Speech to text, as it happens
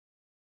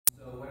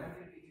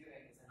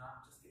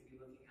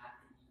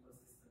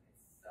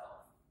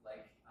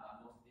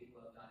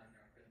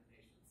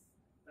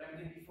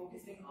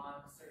focusing on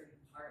a certain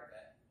part of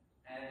it.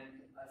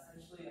 And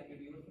essentially, I'm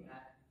going to be looking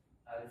at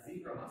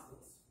zebra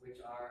mussels,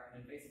 which are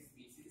an invasive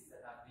species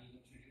that have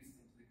been introduced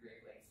into the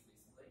Great Lakes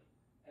recently.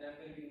 And I'm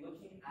going to be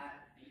looking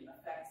at the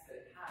effects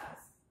that it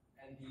has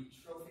and the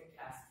trophic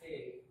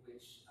cascade,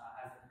 which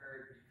has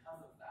occurred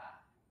because of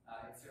that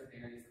in certain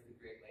areas of the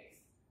Great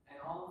Lakes,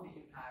 and all of the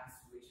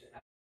impacts which it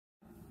has.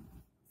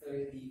 So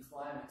the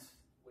climate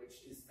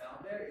which is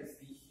found there is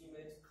the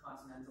humid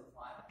continental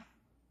climate.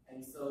 And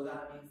so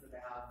that means that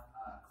they have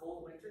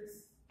cold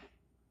winters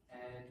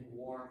and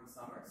warm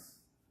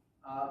summers.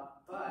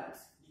 But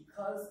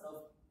because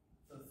of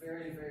the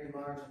very, very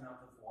large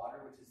amount of water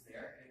which is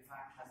there, it in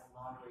fact has a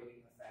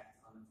moderating effect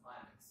on the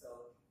climate.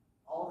 So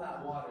all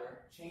that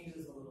water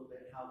changes a little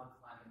bit how the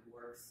climate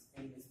works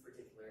in this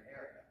particular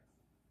area.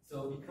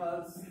 So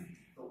because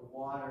the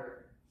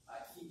water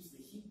keeps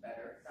the heat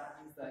better,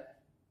 that means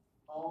that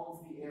all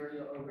of the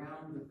area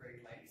around the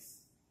Great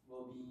Lakes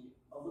will be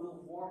a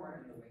little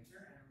warmer in the winter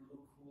and a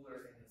little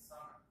cooler in the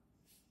summer.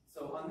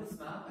 So on this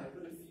map, I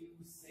put a few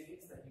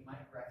cities that you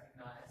might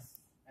recognize,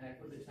 and I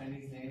put the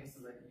Chinese names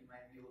so that you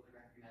might be able to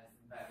recognize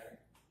them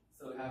better.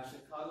 So we have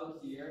Chicago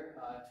here,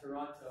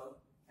 Toronto,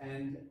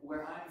 and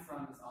where I'm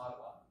from is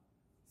Ottawa.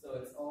 So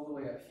it's all the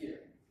way up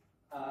here.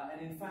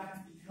 And in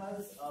fact,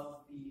 because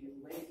of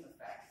the lake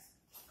effect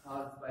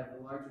caused by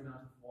the large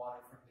amount of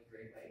water from the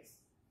Great Lakes,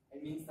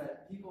 it means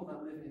that people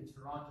that live in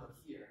Toronto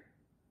here,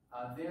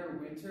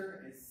 their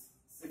winter is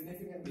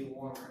significantly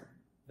warmer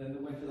than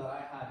the winter that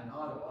I had in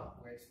Ottawa,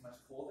 where it's much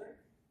colder.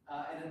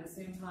 And at the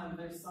same time,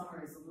 their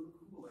summer is a little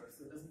cooler,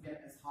 so it doesn't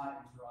get as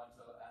hot in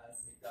Toronto as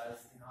it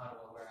does in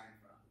Ottawa, where I'm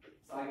from.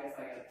 So I guess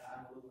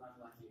I'm a little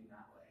unlucky in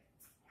that way.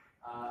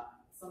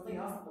 Something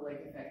else that the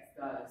lake effect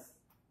does,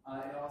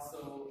 it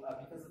also,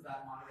 because of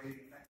that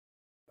moderating effect,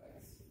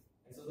 and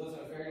so those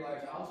are very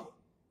large algae,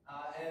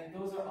 and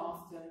those are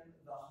often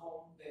the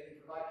home, they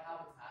provide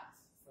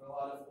habitats for a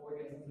lot of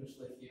organisms which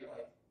live here,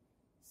 like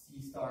sea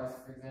stars,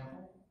 for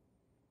example,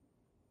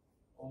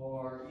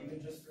 or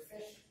even just for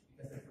fish,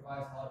 because it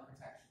provides a lot of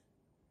protection.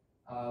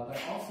 But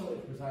also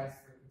it provides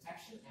for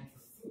protection and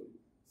for food.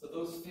 So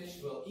those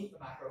fish will eat the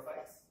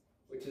macrophytes,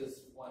 which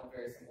is one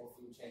very simple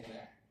food chain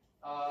there.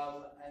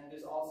 And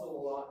there's also a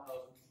lot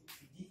of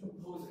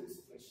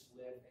decomposers which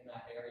live in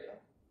that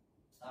area,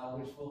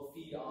 which will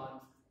feed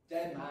on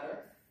dead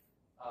matter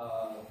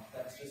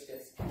that just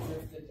gets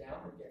drifted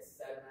down or gets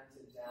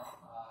sedimented down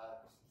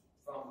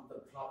from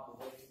the top of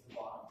the lake to the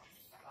bottom.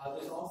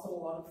 There's also a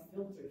lot of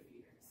filter feeders.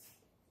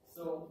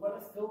 So what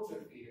a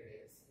filter feeder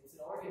is, it's an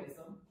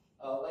organism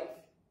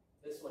like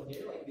this one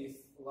here, like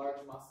these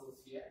large mussels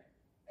here.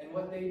 And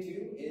what they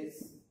do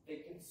is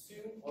they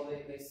consume, or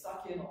they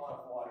suck in a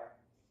lot of water.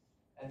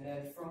 And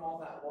then from all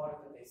that water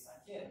that they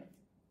suck in,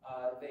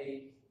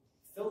 they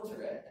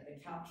filter it and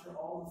they capture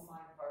all the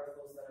fine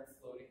particles that are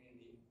floating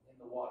in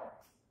the water.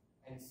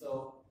 And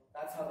so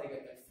that's how they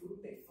get their food.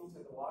 They filter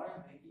the water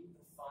and they eat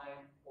the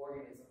fine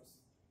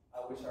organisms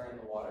which are in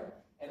the water.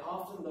 And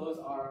often those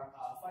are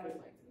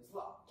phytoplankton as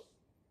well.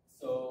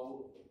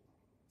 So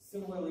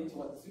similarly to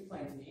what the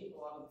zooplankton eat, a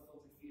lot of the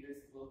filter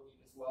feeders will eat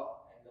as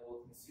well, and they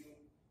will consume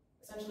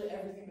essentially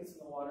everything that's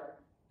in the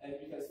water. And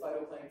because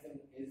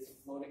phytoplankton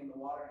is floating in the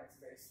water and it's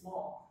very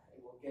small,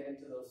 it will get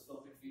into those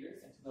filter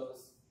feeders, into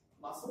those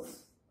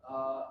mussels,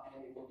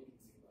 and it will be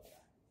consumed like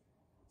that.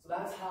 So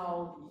that's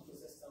how the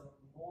ecosystem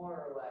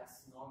more or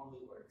less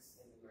normally works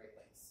in the Great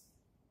Lakes.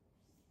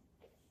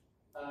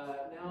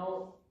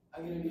 Now,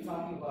 I'm going to be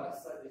talking about a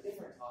slightly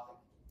different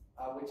topic,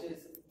 which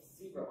is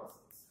zebra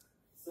mussels.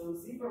 So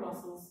zebra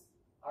mussels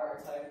are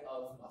a type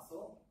of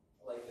mussel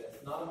like this.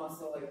 Not a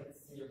mussel like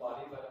it's in your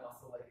body, but a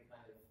mussel like a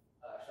kind of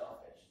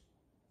shellfish.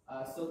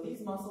 So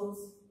these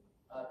mussels,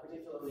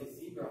 particularly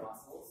zebra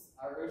mussels,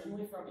 are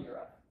originally from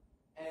Europe,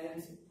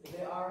 and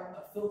they are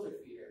a filter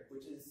feeder,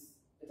 which is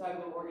the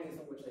type of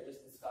organism which I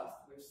just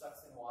discussed, which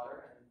sucks in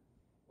water and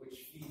which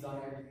feeds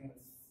on everything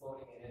that's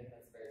floating in it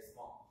that's very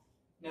small.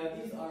 Now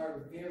these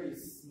are very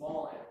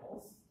small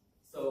animals,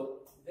 so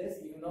this,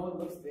 even though it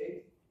looks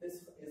big,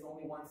 this is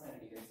only 1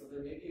 centimeter, so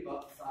they're maybe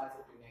about the size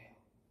of your nail.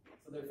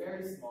 So they're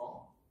very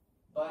small,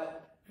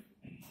 but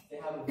they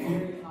have a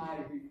very high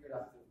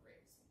reproductive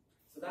rate.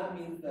 So that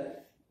means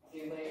that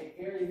they lay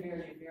very,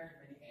 very, very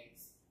many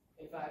eggs.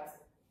 In fact,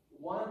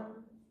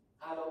 one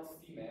adult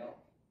female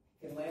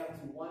can lay up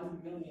to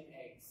 1 million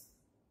eggs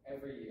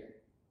every year.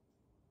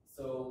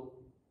 So,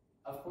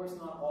 of course,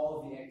 not all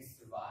of the eggs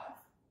survive,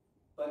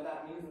 but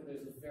that means that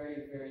there's a very,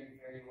 very,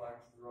 very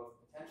large growth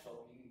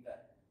potential, meaning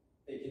that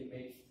they can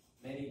make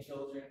many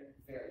children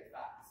very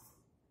fast.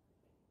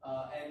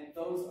 And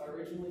those are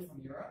originally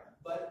from Europe,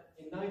 but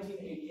in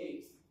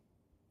 1988,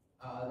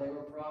 they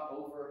were brought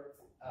over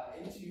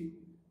into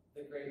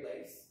the Great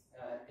Lakes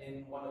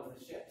in one of the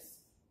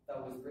ships that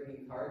was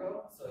bringing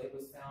cargo. So it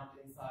was found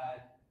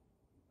inside,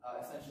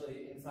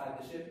 essentially inside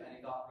the ship, and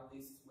it got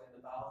released when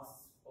the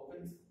ballast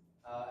opened.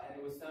 And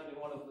it was found in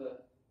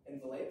in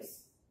the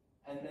lakes.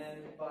 And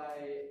then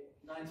by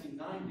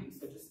 1990,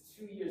 so just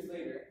 2 years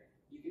later,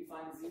 you could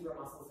find zebra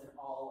mussels in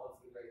all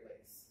of the Great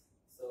Lakes.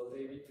 So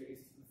they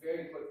reproduced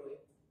very quickly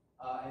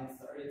and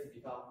started to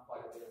become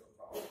quite a bit of a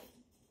problem.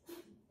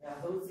 Now,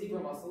 those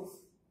zebra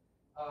mussels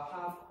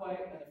have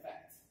quite an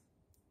effect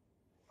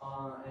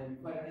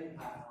and quite an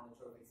impact on the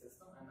trophic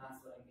system, and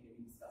that's what I'm going to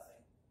be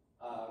discussing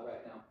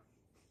right now.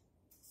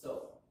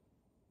 So,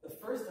 the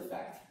first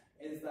effect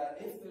is that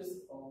if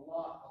there's a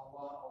lot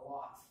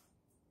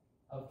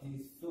of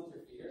these filter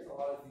feeders, a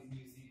lot of these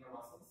new zebra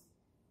mussels,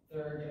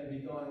 they're going to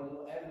be going a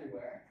little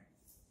everywhere.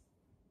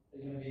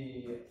 They're going to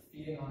be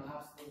feeding on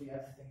absolutely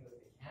everything that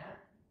they can.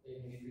 They're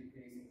going to be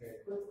reproducing very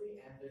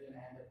quickly, and they're going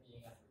to end up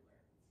being everywhere.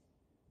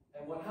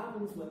 And what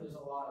happens when there's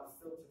a lot of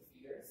filter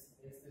feeders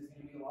is there's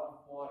going to be a lot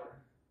of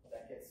water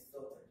that gets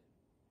filtered.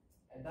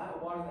 And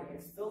that water that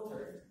gets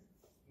filtered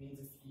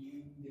means a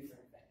few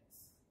different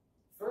things.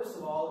 First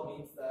of all, it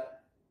means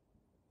that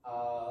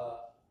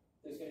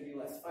there's going to be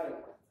less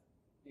phytoplankton.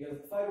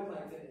 Because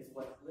phytoplankton is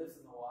what lives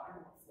in the water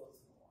and what floats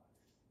in the water.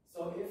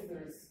 So if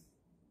there's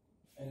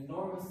an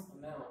enormous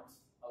amount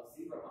of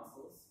zebra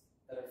mussels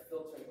that are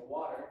filtering the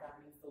water, that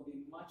means there'll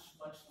be much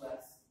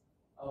less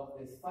of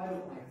this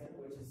phytoplankton,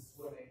 which is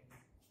floating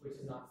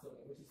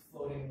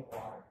in the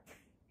water.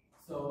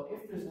 So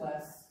if there's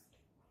less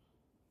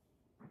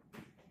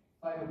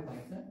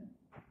phytoplankton,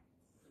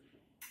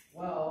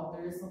 well,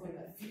 there is something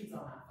that feeds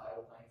on that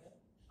phytoplankton,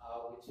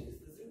 which is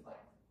the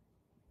zooplankton.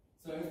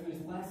 So if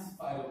there's less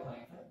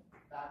phytoplankton,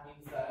 that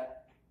means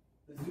that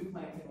the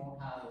zooplankton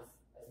won't have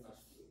as much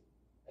food.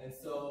 And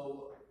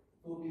so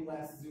there will be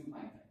less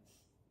zooplankton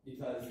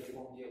because it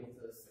won't be able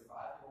to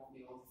survive, it won't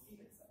be able to feed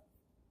itself.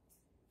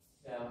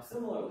 Now,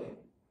 similarly,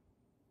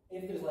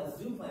 if there's less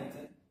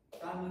zooplankton,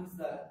 that means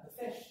that the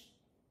fish,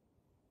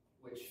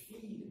 which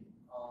feed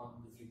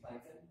on the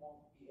zooplankton,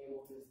 won't be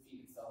able to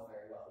feed itself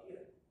very well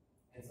either.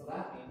 And so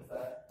that means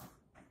that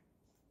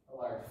a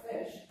large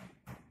fish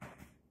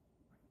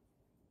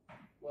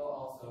will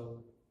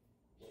also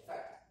be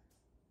affected.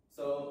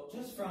 So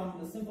just from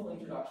the simple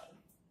introduction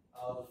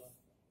of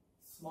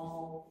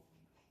small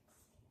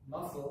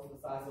mussels the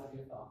size of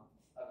your thumb,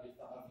 of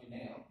your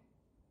nail,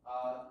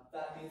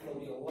 that means there'll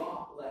be a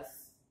lot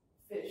less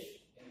fish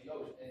in the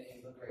ocean,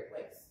 in the Great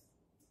Lakes.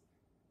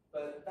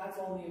 But that's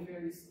only a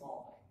very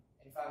small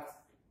thing. In fact,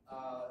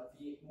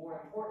 the more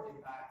important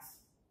impacts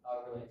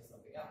relate to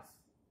something else.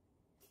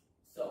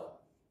 So,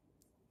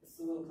 it's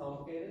a little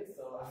complicated,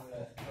 so I'm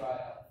going to try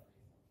it out.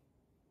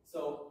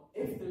 So,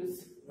 if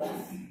there's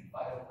less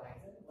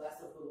phytoplankton,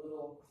 less of the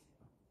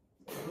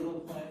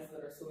little plants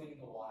that are swimming in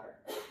the water,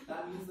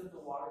 that means that the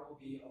water will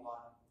be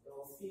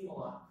it'll seem a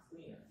lot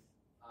cleaner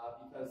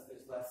because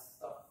there's less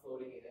stuff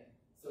floating in it.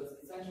 So it's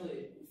essentially,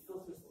 it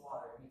filters the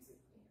water, it makes it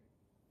cleaner.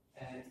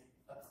 And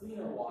a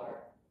cleaner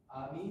water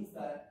means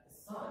that the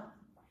sun,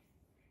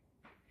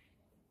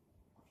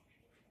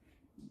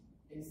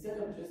 instead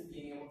of just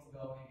being able to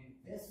go maybe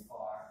this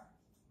far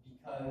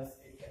because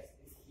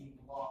it's being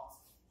blocked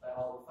by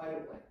all the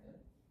phytoplankton,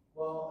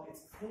 well,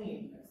 it's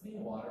clean. A clean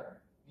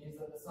water means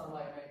that the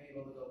sunlight might be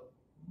able to go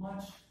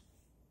much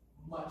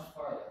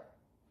farther.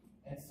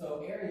 And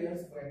so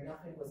areas where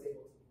nothing was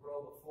able to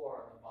grow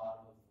before on the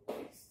bottom of the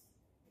lakes,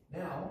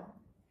 now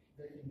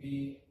there can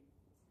be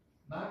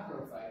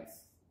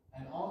macrophytes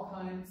and all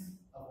kinds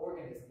of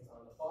organisms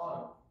on the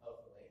bottom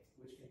of the lake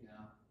which can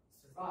now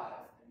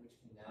survive and which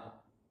can now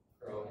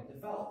grow and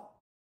develop.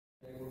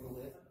 They're able to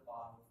live at the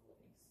bottom of the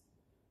lakes.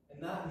 And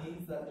that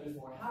means that there's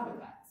more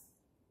habitats,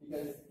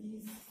 because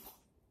these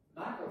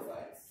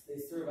macrophytes, they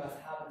serve as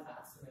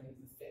habitats for many of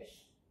the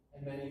fish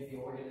and many of the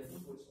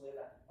organisms which live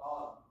at the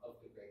bottom of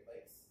the Great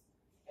Lakes.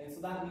 And so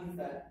that means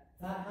that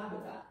that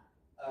habitat,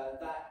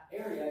 that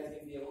area is going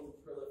to be able to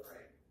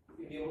proliferate, it's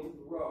going to be able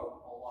to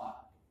grow a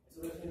lot. And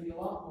so there's going to be a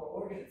lot more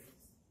organisms,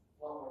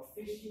 a lot more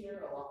fish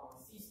here, a lot more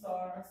sea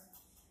stars,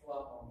 a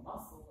lot more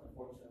mussels,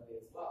 unfortunately,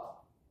 as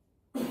well.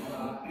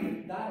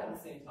 And that at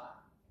the same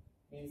time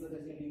means that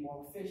there's going to be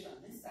more fish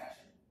on this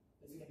section.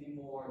 There's going to be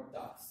more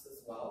ducks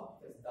as well,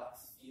 because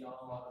ducks feed on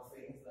a lot of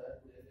things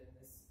that live in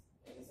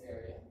this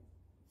area.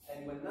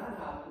 And when that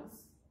happens,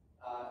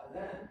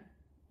 then,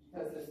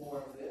 because there's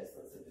more of this,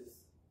 let's say there's,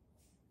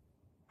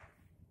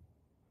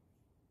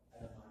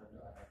 I don't know how to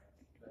draw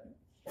it,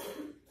 but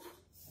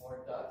more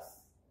ducks,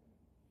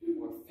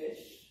 more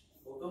fish.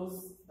 Well,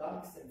 those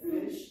ducks and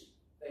fish,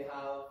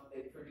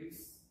 they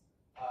produce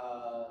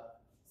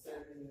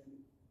certain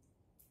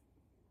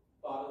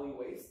bodily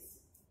wastes.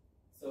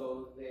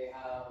 So they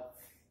have,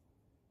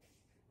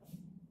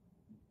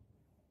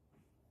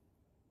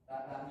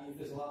 that means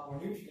there's a lot more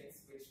nutrients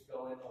which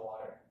go in the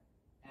water.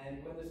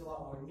 And when there's a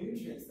lot more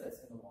nutrients that's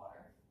in the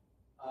water,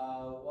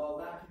 well,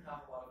 that can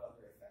have a lot of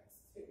other effects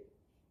too.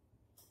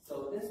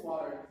 So this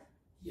water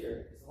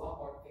here, there's a lot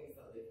more things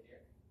that live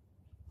here.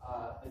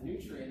 The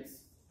nutrients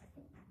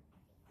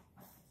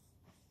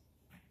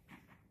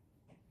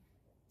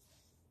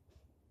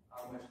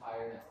are much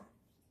higher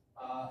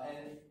now.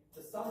 And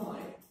the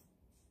sunlight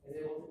is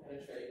able to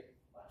penetrate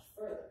much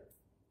further.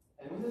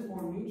 And when there's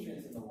more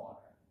nutrients in the water,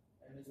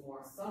 and there's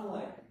more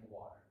sunlight in the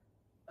water,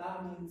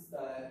 that means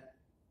that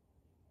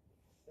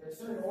there are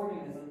certain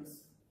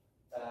organisms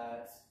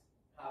that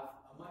have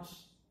a much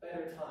better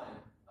better time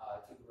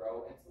to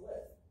grow and to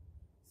live.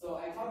 So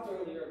I talked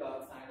earlier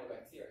about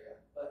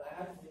cyanobacteria, but I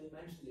haven't really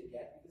mentioned it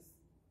yet because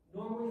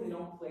normally they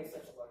don't play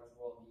such a large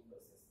role in the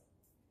ecosystem.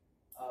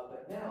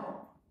 But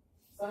now,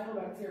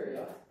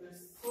 cyanobacteria, they're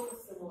sort of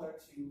similar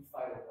to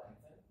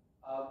phytoplankton,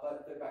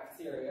 but they're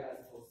bacteria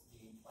as opposed to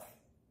being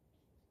plankton.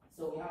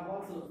 So we have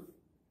lots of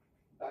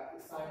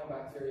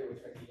cyanobacteria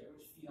which are here,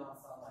 which feed on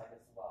sunlight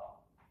as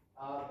well.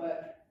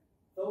 But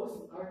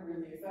those aren't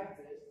really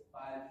affected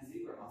by the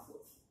zebra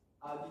mussels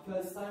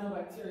because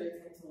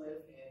cyanobacteria tend to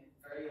live in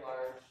very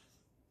large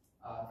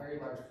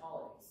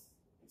colonies.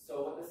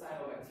 So what the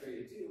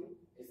cyanobacteria do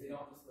is they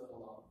don't just live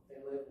alone. They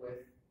live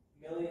with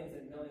millions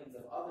and millions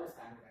of other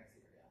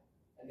cyanobacteria,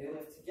 and they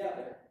live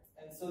together.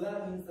 And so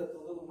that means that the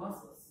little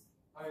mussels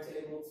aren't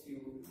able to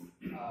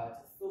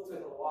filter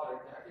the water.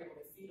 They aren't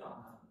able to feed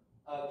on them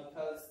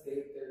because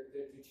there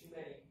are too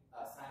many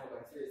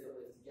cyanobacteria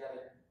that live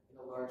together in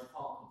a large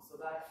colony.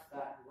 So that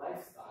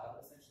lifestyle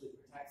essentially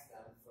protects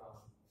them from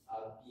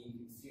being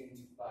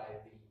consumed by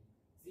the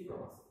zebra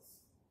mussels.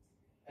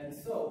 And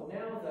so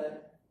now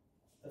that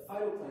the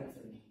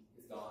phytoplankton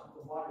is gone,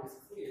 the water is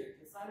clear,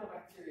 the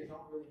cyanobacteria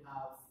don't really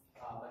have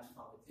much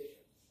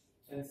competition.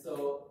 And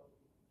so,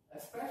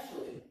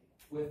 especially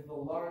with the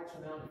large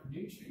amount of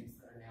nutrients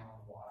that are now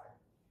in the water,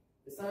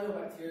 the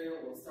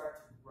cyanobacteria will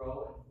start to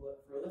grow and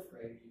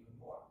proliferate even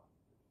more.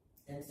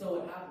 And so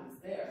what happens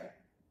there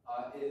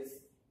is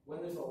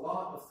when there's a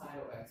lot of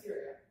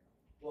cyanobacteria,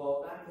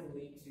 well, that can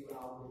lead to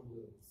algal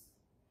blooms.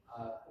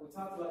 We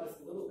talked about this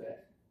a little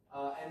bit,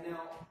 and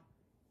now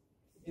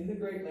in the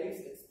Great Lakes,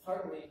 it's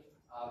partly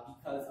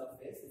because of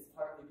this. It's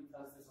partly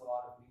because there's a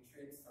lot of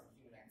nutrients from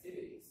human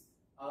activities.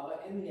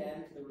 But in the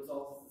end, the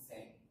result is the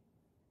same.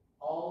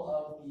 All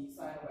of the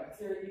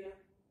cyanobacteria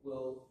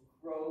will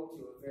grow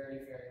to a very,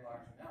 very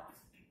large amount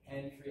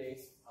and create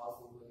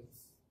algal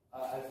blooms,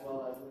 as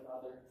well as with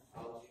other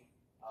algae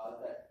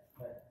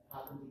that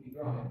happen to be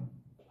growing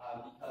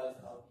because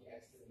of the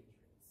extra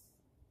nutrients.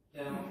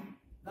 Now,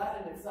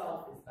 that in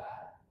itself is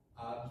bad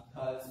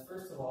because,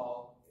 first of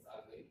all, it's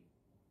ugly.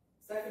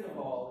 Second of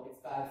all,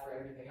 it's bad for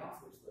everything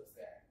else which lives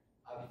there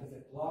because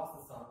it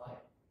blocks the sunlight,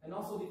 and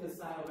also because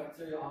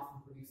cyanobacteria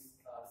often produce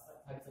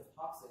types of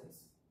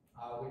toxins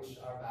which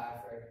are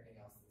bad for everything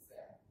else that's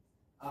there.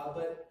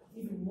 But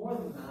even more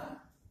than that,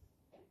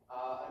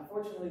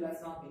 unfortunately,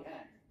 that's not the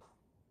end.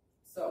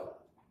 So,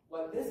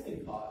 what this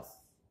can cause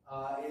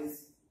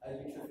is a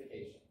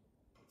eutrophication.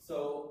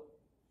 So,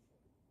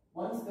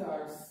 once there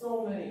are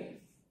so many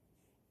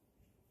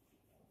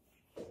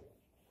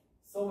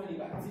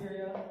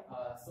bacteria,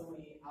 so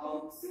many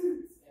algs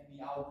and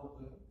the algal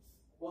blooms,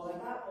 well,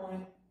 at that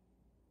point,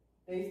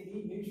 they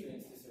need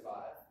nutrients to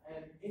survive.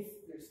 And if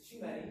there's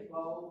too many,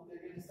 well,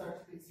 they're going to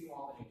start to consume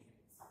all the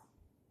nutrients.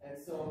 And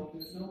so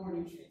there's no more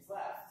nutrients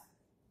left,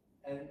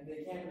 and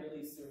they can't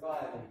really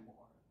survive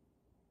anymore.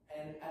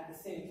 And at the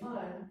same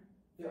time,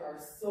 there are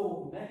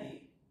so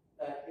many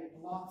that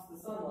it blocks the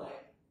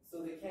sunlight,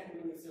 so they can't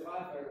really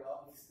survive very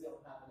well because they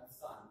don't have enough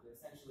sun. They're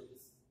essentially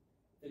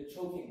they're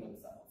choking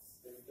themselves.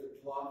 They're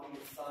blocking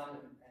the sun,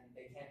 and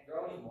they can't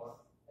grow anymore,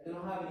 and they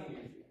don't have any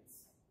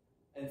nutrients.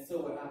 And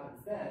so what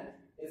happens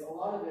then is a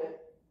lot of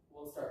it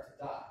will start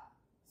to die.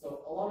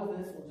 So a lot of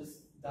this will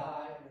just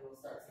die, and it will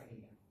start sinking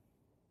down.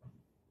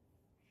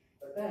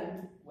 But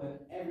then, when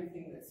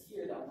everything that's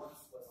here that once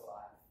was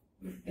alive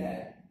is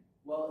dead,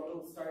 well, it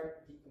will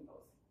start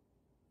decomposing.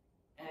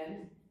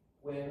 And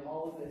when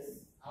all of this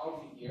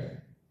algae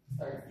here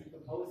starts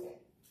decomposing,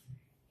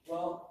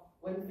 well,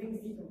 when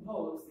things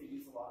decompose, they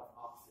use a lot of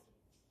oxygen.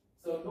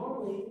 So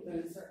normally,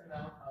 there's a certain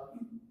amount of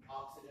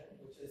oxygen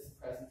which is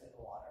present in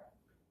the water.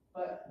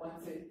 But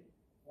once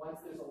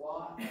there's a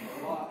lot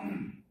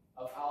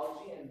of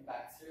algae and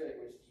bacteria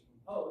which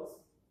decompose,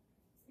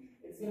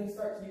 it's going to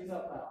start to use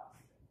up that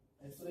oxygen.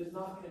 And so there's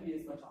not going to be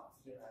as much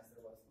oxygen as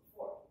there was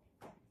before.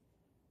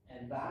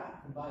 And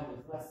that, combined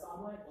with less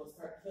sunlight, will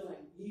start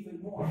killing even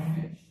more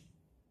fish,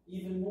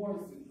 even more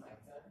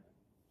zooplankton.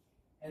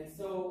 And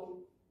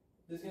so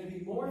there's going to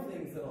be more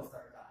things that will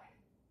start dying.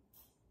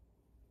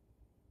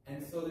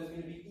 And so there's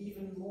going to be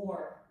even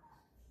more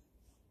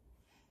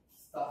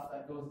stuff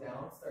that goes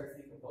down, starts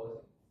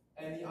decomposing.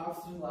 And the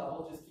oxygen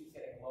level just keeps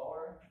getting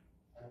lower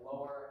and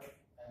lower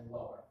and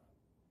lower.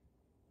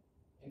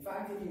 In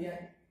fact, it can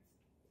get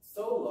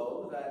so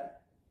low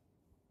that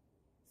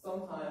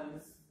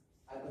sometimes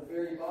at the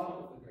very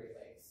bottom of the Great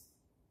Lakes,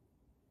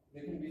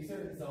 there can be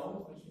certain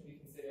zones which can be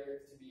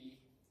considered to be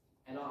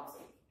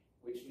anoxic,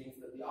 which means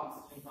that the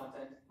oxygen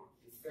content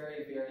is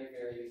very, very,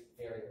 very,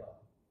 very low.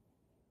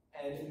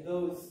 And in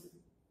those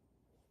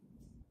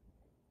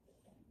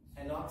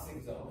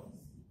anoxic zones,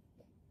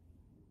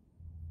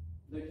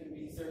 there can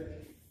be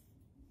certain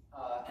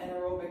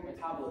anaerobic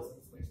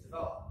metabolisms which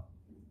develop.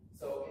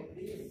 So in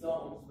these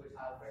zones which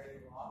have very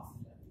little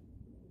oxygen,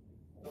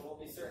 there will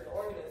be certain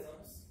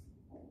organisms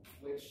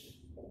which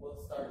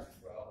will start to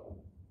grow,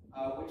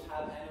 which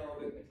have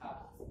anaerobic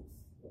metabolisms.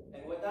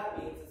 And what that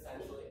means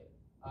essentially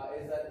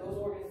is that those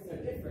organisms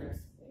are different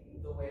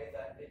in the way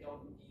that they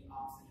don't need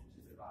oxygen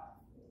to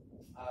survive.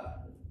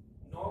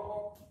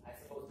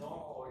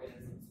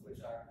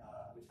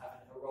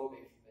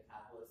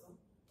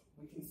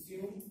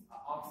 consume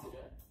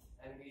oxygen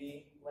and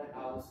we let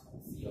out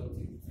CO2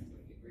 to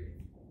a degree.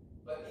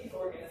 But these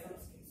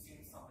organisms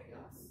consume something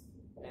else,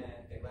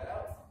 and they let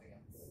out something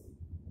else.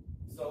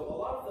 So a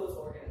lot of those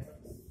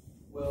organisms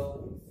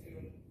will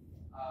consume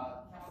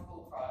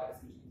chemical products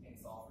which contain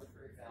sulfur,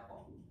 for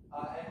example,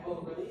 and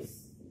will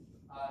release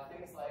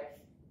things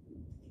like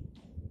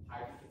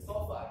hydrogen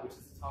sulfide, which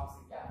is a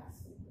toxic gas.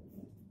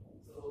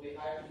 So there will be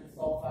hydrogen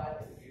sulfide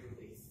that will be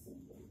released,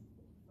 which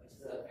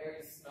is a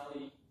very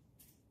smelly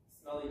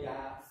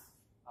gas,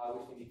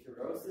 which can be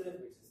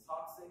corrosive, which is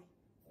toxic,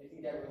 and it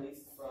can get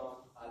released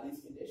from these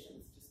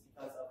conditions just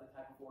because of the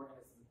type of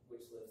organism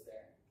which lives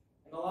there.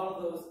 And a lot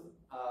of those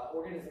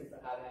organisms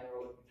that have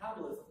anaerobic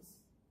metabolisms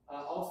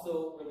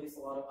also release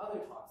a lot of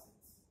other toxins.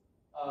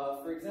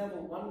 For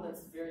example, one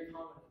that's very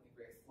common in the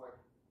Great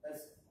Lakes,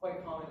 that's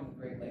quite common in the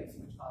Great Lakes,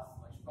 which causes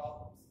much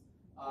problems,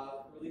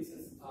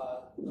 releases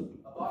a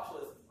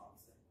botulism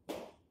toxin.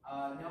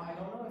 Now, I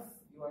don't know if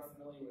you are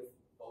familiar with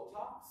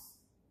Botox,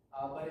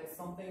 but it's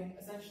something,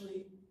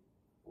 essentially,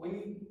 when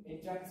you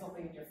inject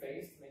something in your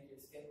face to make your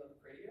skin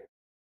look prettier,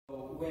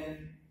 so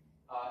when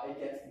it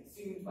gets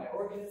consumed by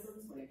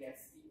organisms, when it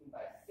gets eaten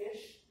by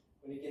fish,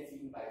 when it gets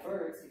eaten by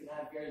birds, it can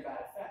have very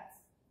bad effects.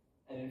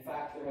 And in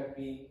fact, there have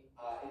been,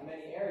 in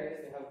many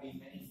areas, there have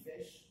been many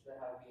fish that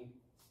have been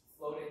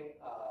floating,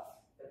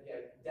 that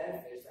have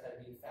dead fish that have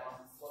been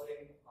found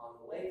floating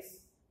on the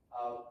lakes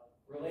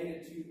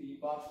related to the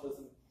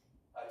botulism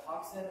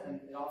toxin,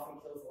 and it often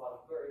kills a lot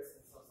of birds,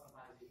 and so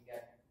sometimes you can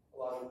get a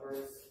lot of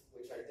birds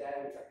which are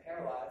dead, which are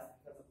paralyzed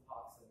because of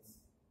toxins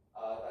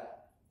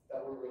that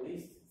were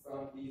released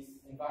from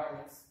these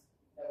environments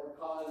that were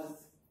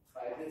caused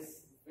by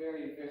this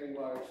very, very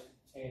large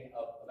chain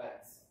of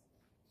events.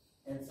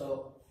 And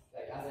so,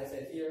 like, as I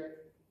said here,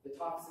 the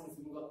toxins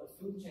move up the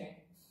food chain,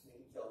 they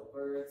can kill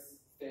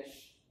birds,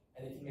 fish,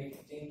 and they can make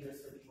it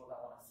dangerous for people that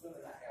want to swim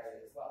in that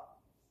area as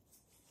well.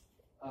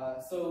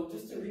 So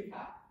just to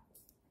recap,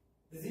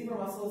 the zebra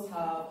mussels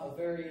have a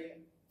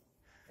very,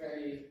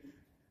 very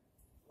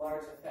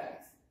large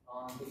effect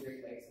on the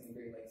Great Lakes and the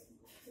Great Lakes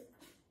ecosystem.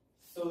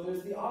 So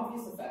there's the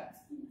obvious effect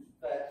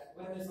that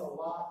when there's a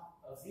lot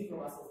of zebra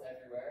mussels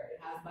everywhere, it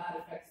has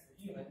bad effects for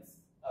humans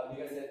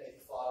because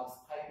it clogs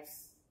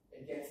pipes,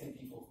 it gets in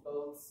people's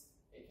boats,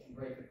 it can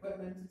break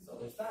equipment, so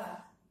there's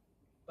that.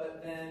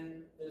 But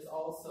then there's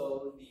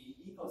also the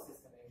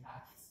ecosystem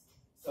impacts.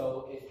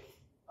 So it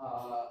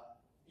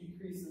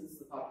decreases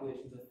the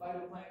populations of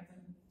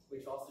phytoplankton,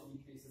 which also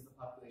decreases the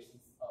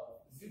populations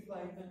of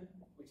zooplankton,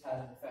 which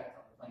has an effect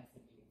on the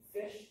plankton eating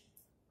fish.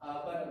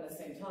 But at the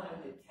same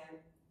time, it can,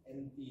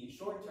 in the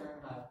short term,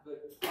 have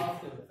good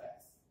positive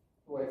effects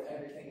towards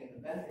everything in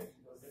the benthic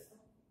ecosystem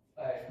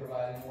by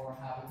providing more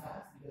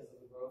habitats because of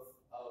the growth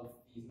of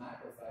these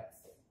macro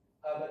effects.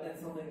 But then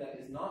something that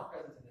is not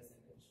present in this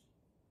image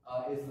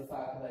is the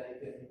fact that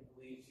it can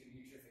lead to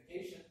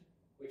eutrophication,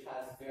 which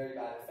has very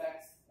bad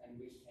effects and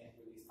which can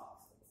release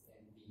toxins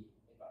in the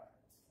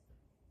environment.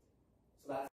 So that's